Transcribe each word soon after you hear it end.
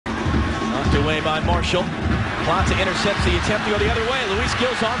away by Marshall. Plata intercepts the attempt to go the other way. Luis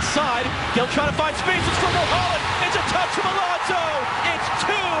Gil's onside. Gil trying to find space. It's for Mulholland. It's a touch from Alonso. It's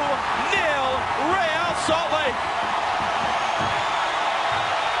 2-0 Real Salt Lake.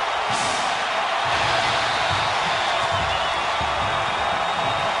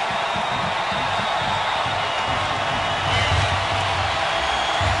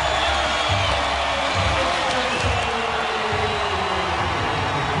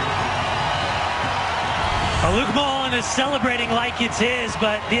 Luke Mulholland is celebrating like it's his,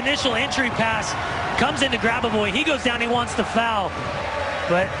 but the initial entry pass comes in to grab a boy. He goes down, he wants to foul.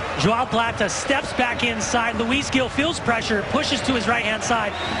 But Joao Plata steps back inside. Luis Gil feels pressure, pushes to his right-hand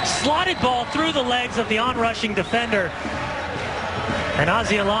side. Slotted ball through the legs of the on-rushing defender. And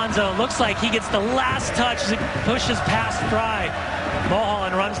Osvaldo Alonso looks like he gets the last touch as it pushes past Fry.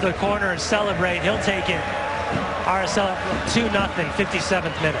 Mulholland runs to the corner and celebrate. He'll take it. RSL 2-0,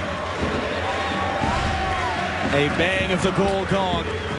 57th minute. A bang of the goal gong.